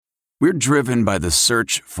We're driven by the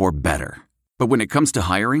search for better. But when it comes to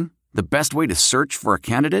hiring, the best way to search for a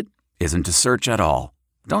candidate isn't to search at all.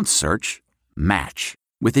 Don't search. Match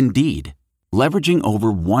with Indeed. Leveraging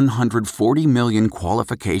over 140 million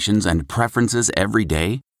qualifications and preferences every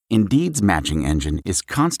day, Indeed's matching engine is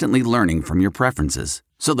constantly learning from your preferences.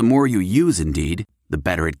 So the more you use Indeed, the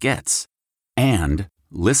better it gets. And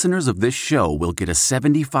listeners of this show will get a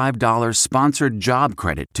 $75 sponsored job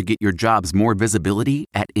credit to get your jobs more visibility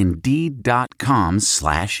at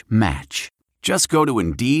Indeed.com/match. Just go to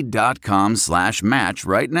Indeed.com/match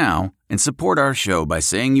right now and support our show by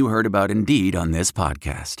saying you heard about Indeed on this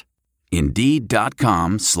podcast.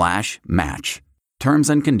 Indeed.com/match. Terms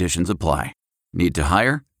and conditions apply. Need to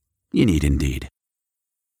hire? You need Indeed.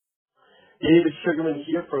 David Sugarman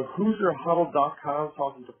here from HoosierHuddle.com,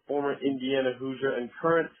 talking to former Indiana Hoosier and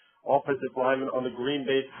current offensive lineman on the Green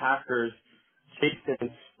Bay Packers, Jason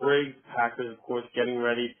Spriggs. Packers, of course, getting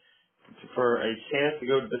ready for a chance to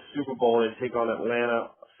go to the Super Bowl and take on Atlanta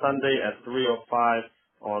Sunday at 3:05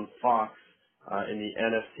 on Fox in the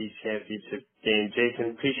NFC Championship game.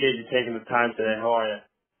 Jason, appreciate you taking the time today. How are you?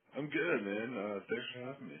 I'm good, man. Thanks for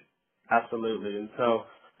having me. Absolutely. And so,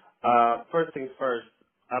 first things first,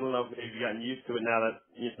 I don't know if maybe you've gotten used to it now that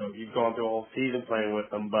you've gone through a whole season playing with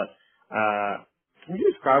them, but can you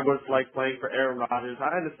describe what it's like playing for Aaron Rodgers?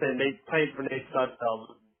 I understand playing for Nate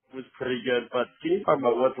Sudfeld was pretty good, but can you talk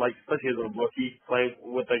about what's like, especially as a rookie, playing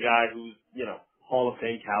with a guy who's Hall of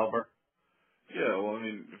Fame caliber? Yeah, well, I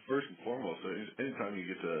mean, first and foremost, anytime you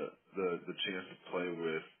get the chance to play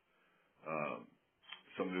with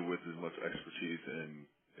somebody with as much expertise in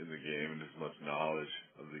the game and as much knowledge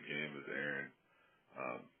of the game as Aaron,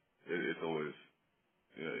 it's always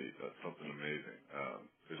something amazing.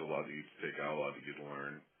 There's a lot that you get to take out, a lot that you get to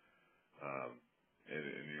learn. And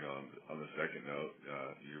on the second note,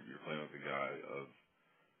 you're playing with a guy of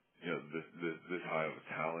this high of a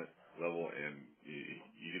talent level, and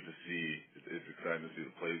you get to see. It's exciting to see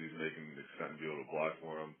the plays he's making. It's exciting to be able to block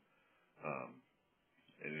for him.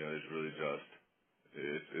 And it's really just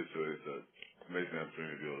it's an amazing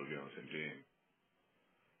opportunity to be able to be on the same team.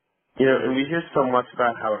 And we hear so much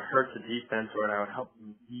about how it hurts the defense or how it helps the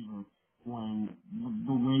receiver when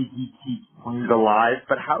the way he keeps players alive.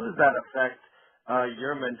 But how does that affect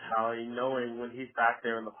your mentality, knowing when he's back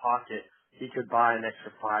there in the pocket, he could buy an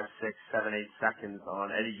extra 5, 6, 7, 8 seconds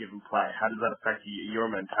on any given play? How does that affect your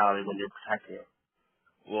mentality when you're protecting him?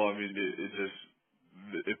 Well, I mean,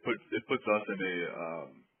 it puts us in a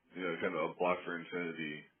kind of a block for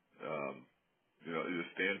infinity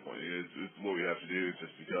standpoint. It's what we have to do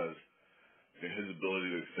just because his ability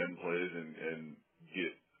to extend plays and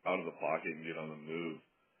get out of the pocket and get on the move,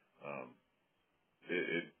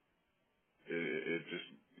 it just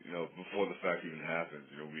before the fact even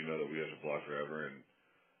happens, we know that we have to block forever, and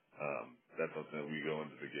that's something that we go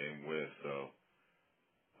into the game with. So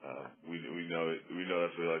we know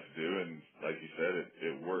that's what we like to do, and like you said,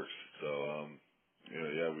 it works. So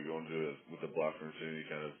we go into it with the block for infinity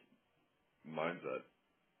kind of mindset.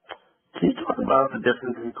 Can you talk about the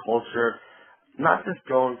difference in culture, not just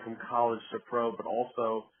going from college to pro, but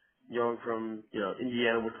also going from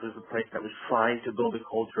Indiana, which was a place that was trying to build a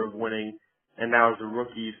culture of winning, and now as a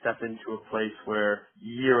rookie you step into a place where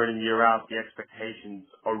year in and year out the expectations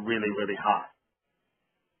are really, really high?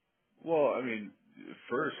 Well, I mean,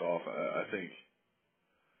 first off, I think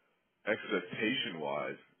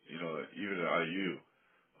expectation-wise, even at IU,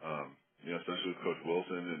 especially with Coach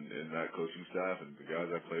Wilson and that coaching staff and the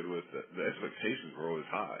guys I played with, the expectations were always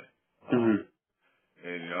high. Mm-hmm.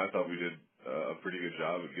 And I thought we did a pretty good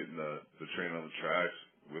job of getting the train on the tracks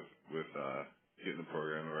with getting the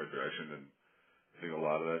program in the right direction. And I think a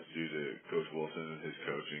lot of that's due to Coach Wilson and his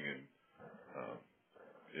coaching.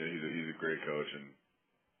 And he's a great coach, and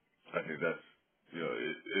I think that's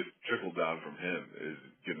it trickled down from him is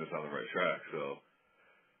getting us on the right track. So.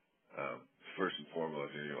 First and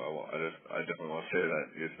foremost, I definitely want to say that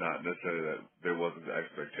it's not necessarily that there wasn't the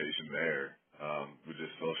expectation there. We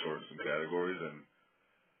just fell short in some categories, and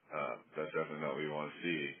that's definitely not what we want to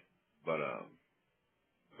see. But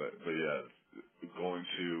yeah,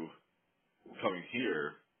 coming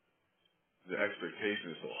here, the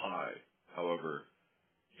expectation is so high. However,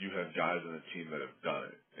 you have guys on the team that have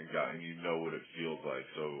done it and you know what it feels like.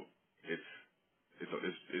 So it's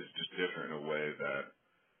just different in a way that.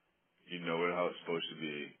 You know how it's supposed to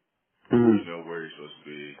be. You know where you're supposed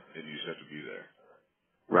to be, and you just have to be there.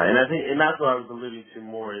 Right, and I think, and that's what I was alluding to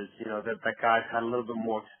more is, that guys had a little bit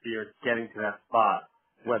more experience getting to that spot,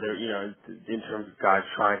 whether, in terms of guys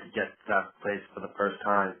trying to get to that place for the first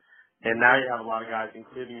time. And now you have a lot of guys,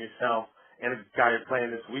 including yourself, and a guy you're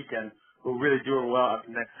playing this weekend, who are really doing well at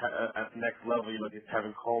the next level. You look at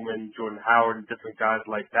Tevin Coleman, Jordan Howard, and different guys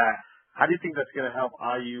like that. How do you think that's going to help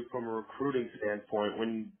IU from a recruiting standpoint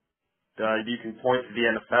when you can point to the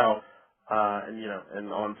NFL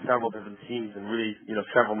and on several different teams and really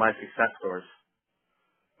several nice success stories?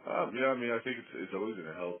 Yeah, I mean, I think it's always going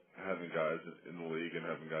to help having guys in the league and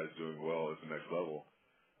having guys doing well at the next level.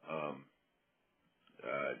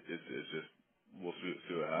 It's just we'll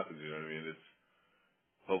see what happens. You know what I mean? It's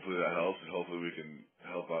hopefully that helps, and hopefully we can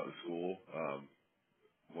help out the school.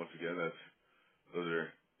 Once again, those are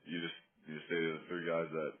you just stated the two guys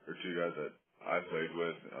that I played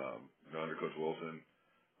with, under Coach Wilson,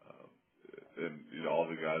 and all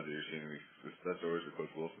the guys that you're seeing. That's always the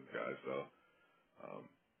Coach Wilson guys. So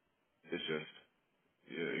it's just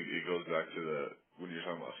it goes back to when you're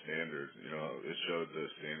talking about standards. It showed the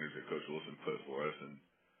standards that Coach Wilson put for us and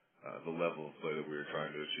the level of play that we were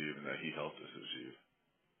trying to achieve and that he helped us achieve.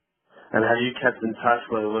 And have you kept in touch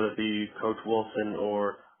with whether it be Coach Wilson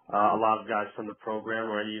or a lot of guys from the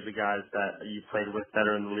program or any of the guys that you played with that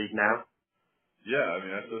are in the league now? Yeah, I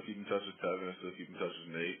mean, I still keep in touch with Tevin. I still keep in touch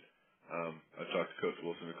with Nate. I talked to Coach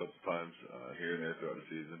Wilson a couple of times here and there throughout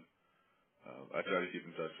the season. I try to keep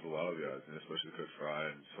in touch with a lot of guys, and especially Coach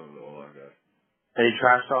Fry and some of the O-line guys. Any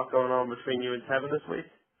trash talk going on between you and Tevin this week?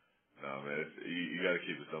 No, man, you got to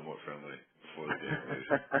keep it somewhat friendly before the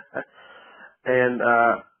game. And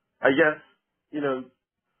I guess,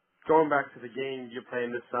 going back to the game you're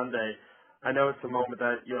playing this Sunday, I know it's a moment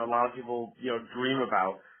that, a lot of people, dream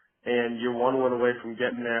about, and you're one win away from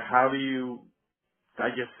getting there. How do you, I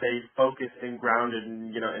guess, stay focused and grounded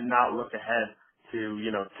and, and not look ahead to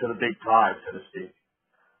the big prize, so to speak?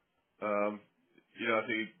 I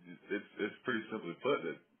think it's pretty simply put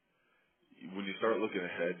that when you start looking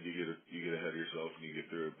ahead, you get ahead of yourself and you get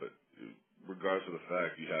through it. But regardless of the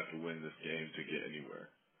fact, you have to win this game to get anywhere.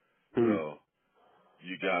 Mm-hmm. So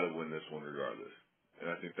you got to win this one regardless. And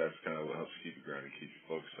I think that's kind of what helps you keep you grounded, keep you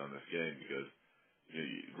focused on this game because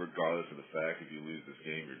regardless of the fact, if you lose this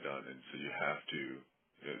game, you're done. And so you have to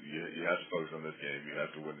you have to focus on this game. You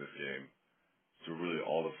have to win this game. So really,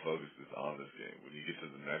 all the focus is on this game. When you get to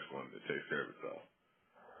the next one, it takes care of itself.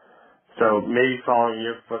 So maybe following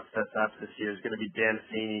your footsteps after this year is going to be Dan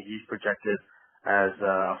Feeney. He's projected as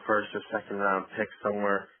a first or second round pick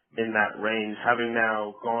somewhere in that range. Having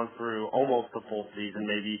now gone through almost the full season,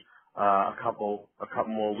 maybe a couple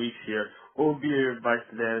more weeks here, what would be your advice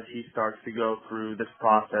to Dan as he starts to go through this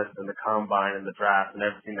process and the combine and the draft and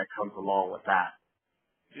everything that comes along with that?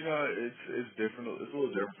 It's different. It's a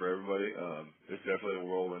little different for everybody. It's definitely a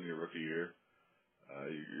whirlwind your rookie year.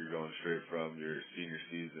 You're going straight from your senior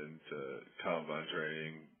season to combine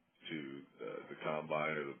training to the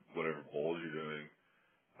combine or whatever bowls you're doing.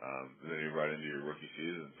 And then you're right into your rookie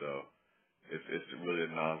season. So it's really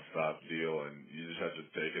a nonstop deal, and you just have to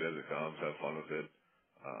take it as it comes, have fun with it.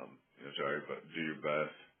 Try to do your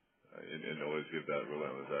best and always give that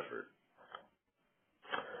relentless effort.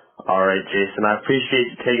 All right, Jason. I appreciate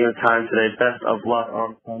you taking the time today. Best of luck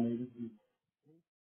on Sunday.